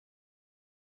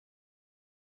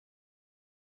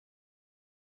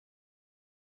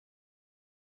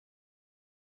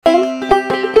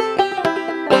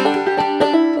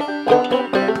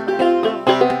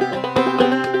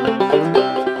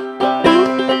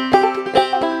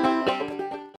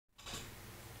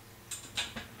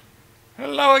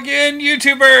Hello again,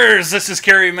 YouTubers! This is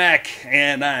Kerry Mac,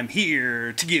 and I'm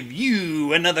here to give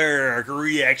you another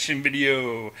reaction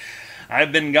video.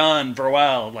 I've been gone for a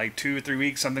while, like 2 or 3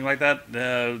 weeks, something like that.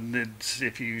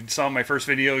 If you saw my first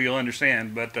video, you'll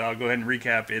understand, but I'll go ahead and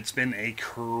recap. It's been a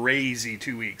crazy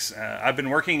 2 weeks. I've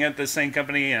been working at the same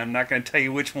company, and I'm not going to tell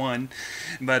you which one,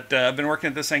 but I've been working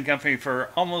at the same company for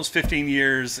almost 15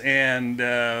 years, and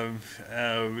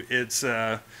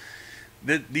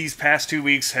these past 2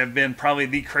 weeks have been probably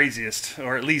the craziest,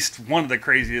 or at least one of the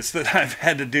craziest that I've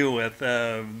had to deal with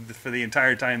for the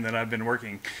entire time that I've been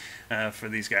working for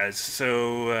these guys.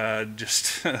 So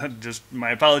just my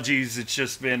apologies. It's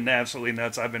just been absolutely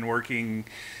nuts. I've been working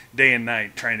day and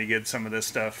night trying to get some of this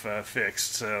stuff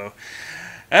fixed. So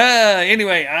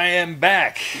anyway, I am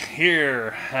back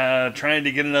here trying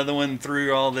to get another one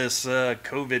through all this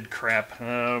COVID crap.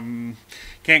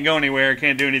 Can't go anywhere,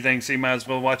 can't do anything, so you might as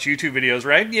well watch YouTube videos,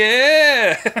 right?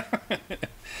 Yeah!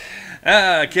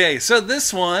 Okay, so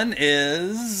this one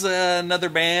is another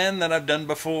band that I've done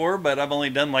before, but I've only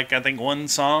done, like, I think one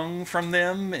song from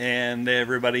them, and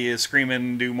everybody is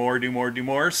screaming, do more, do more, do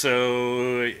more,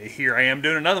 so here I am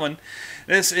doing another one.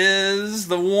 This is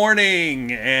The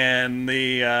Warning, and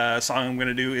the song I'm going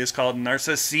to do is called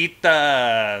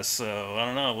Narcisista, so I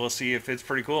don't know, we'll see if it's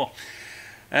pretty cool.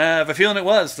 I have a feeling it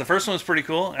was. The first one was pretty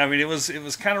cool. I mean, it was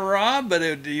kind of raw, but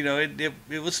it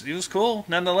was cool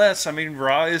nonetheless. I mean,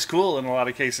 raw is cool in a lot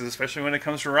of cases, especially when it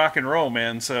comes to rock and roll,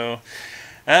 man. So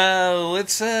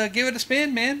let's give it a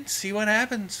spin, man. See what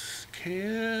happens.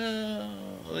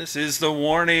 This is The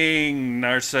Warning,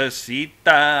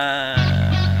 Narcisista.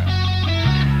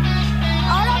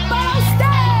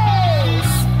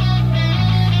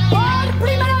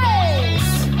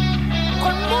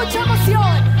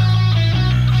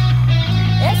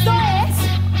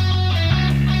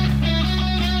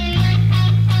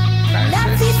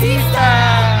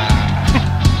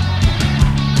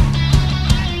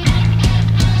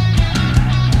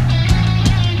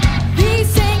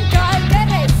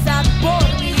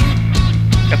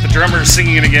 Got the drummers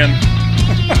singing it again.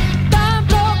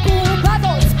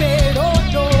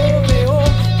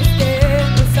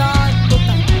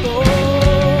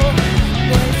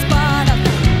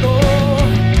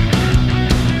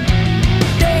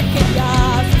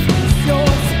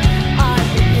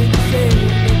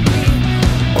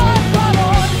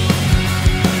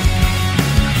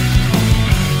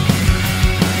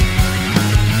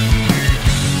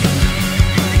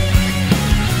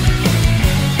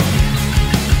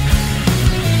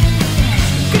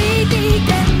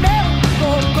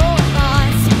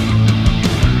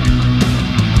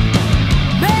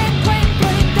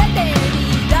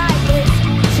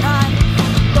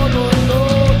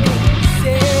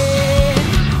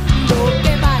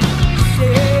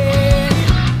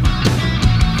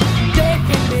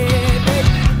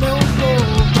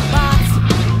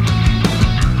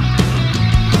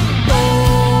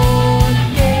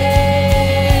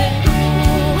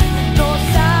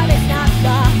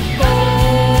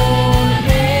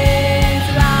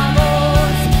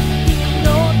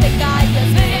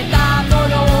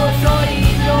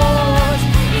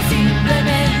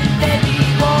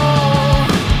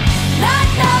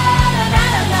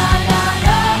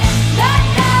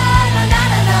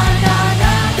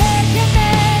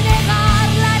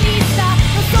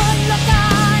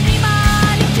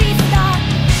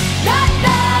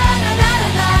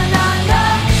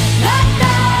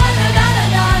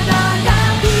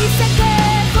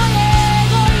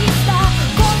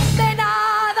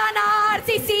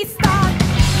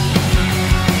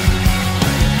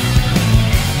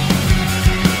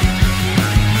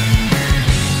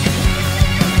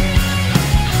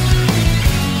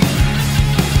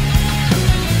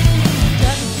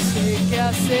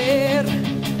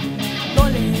 No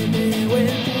le veo el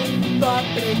mundo a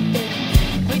pretender,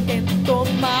 no intento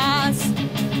más,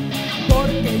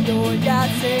 porque yo ya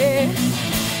sé.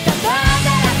 Detrás de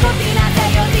las cortinas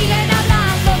ellos siguen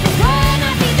hablando, sus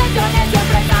buenas intenciones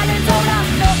siempre salen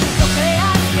sobrando. No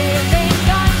creas que me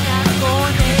engañan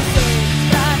con ese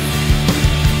disfraz,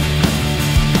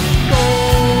 porque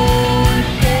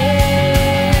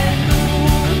tú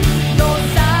no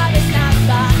sabes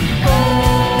nada.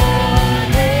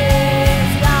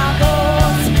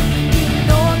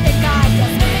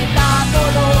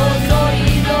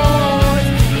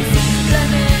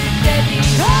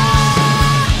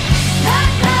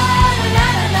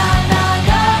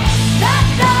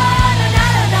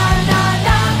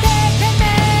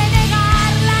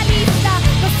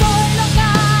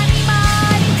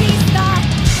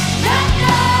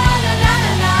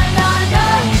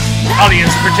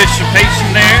 Audience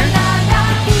participation there.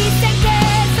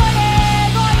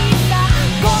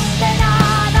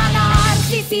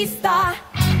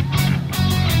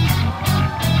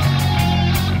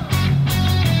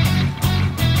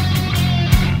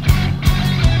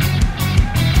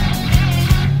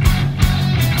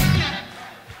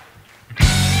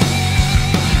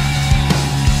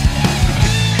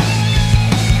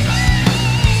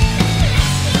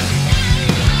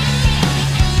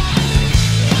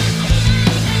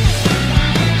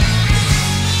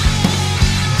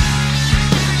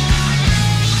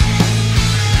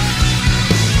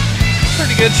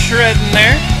 good shredding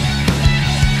there.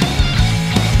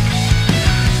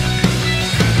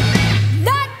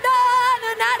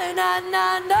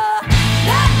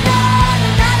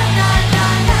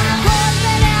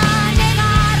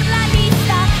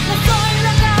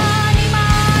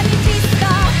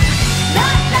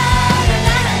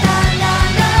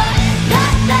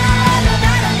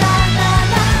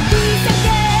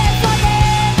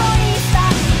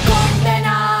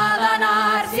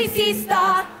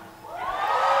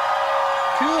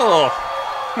 Cool.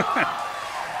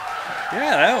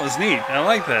 Yeah, that was neat. I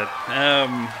like that.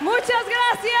 Muchas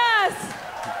gracias.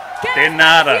 De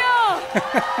nada.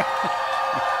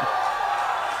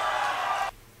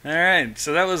 All right,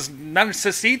 so that was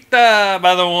Narcisista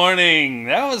by The Warning.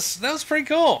 That was pretty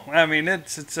cool. I mean,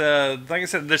 it's like I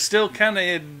said, they're still kind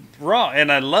of raw,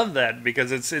 and I love that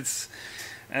because it's.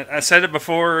 I said it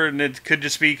before, and it could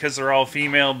just be because they're all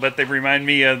female, but they remind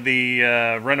me of the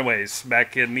Runaways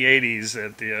back in the '80s.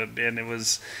 And it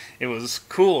was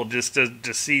cool just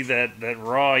to see that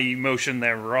raw emotion,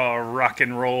 that raw rock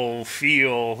and roll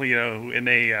feel, in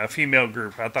a female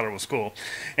group. I thought it was cool,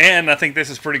 and I think this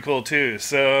is pretty cool too.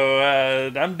 So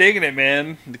I'm digging it,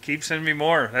 man. Keep sending me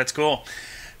more. That's cool.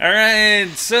 All right,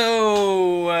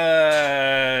 so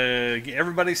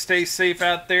everybody stay safe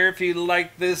out there. If you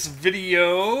like this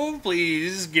video,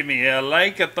 please give me a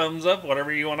like, a thumbs up,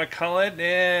 whatever you want to call it,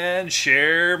 and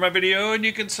share my video. And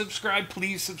you can subscribe.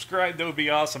 Please subscribe. That would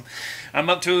be awesome. I'm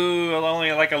up to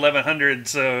only like 1,100,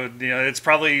 so it's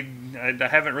probably I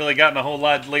haven't really gotten a whole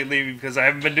lot lately because I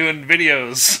haven't been doing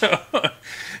videos. So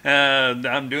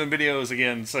I'm doing videos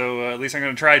again, so at least I'm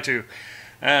going to try to.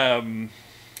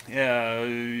 Yeah,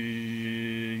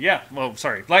 well,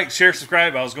 sorry. Like, share,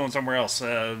 subscribe. I was going somewhere else.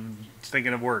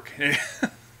 Thinking of work.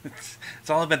 It's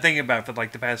all I've been thinking about for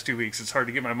like the past 2 weeks. It's hard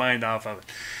to get my mind off of it.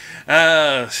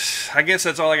 I guess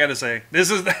that's all I got to say.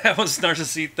 That was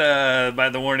Narcisista by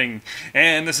The Warning.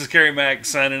 And this is Kerry Mack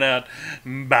signing out.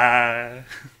 Bye.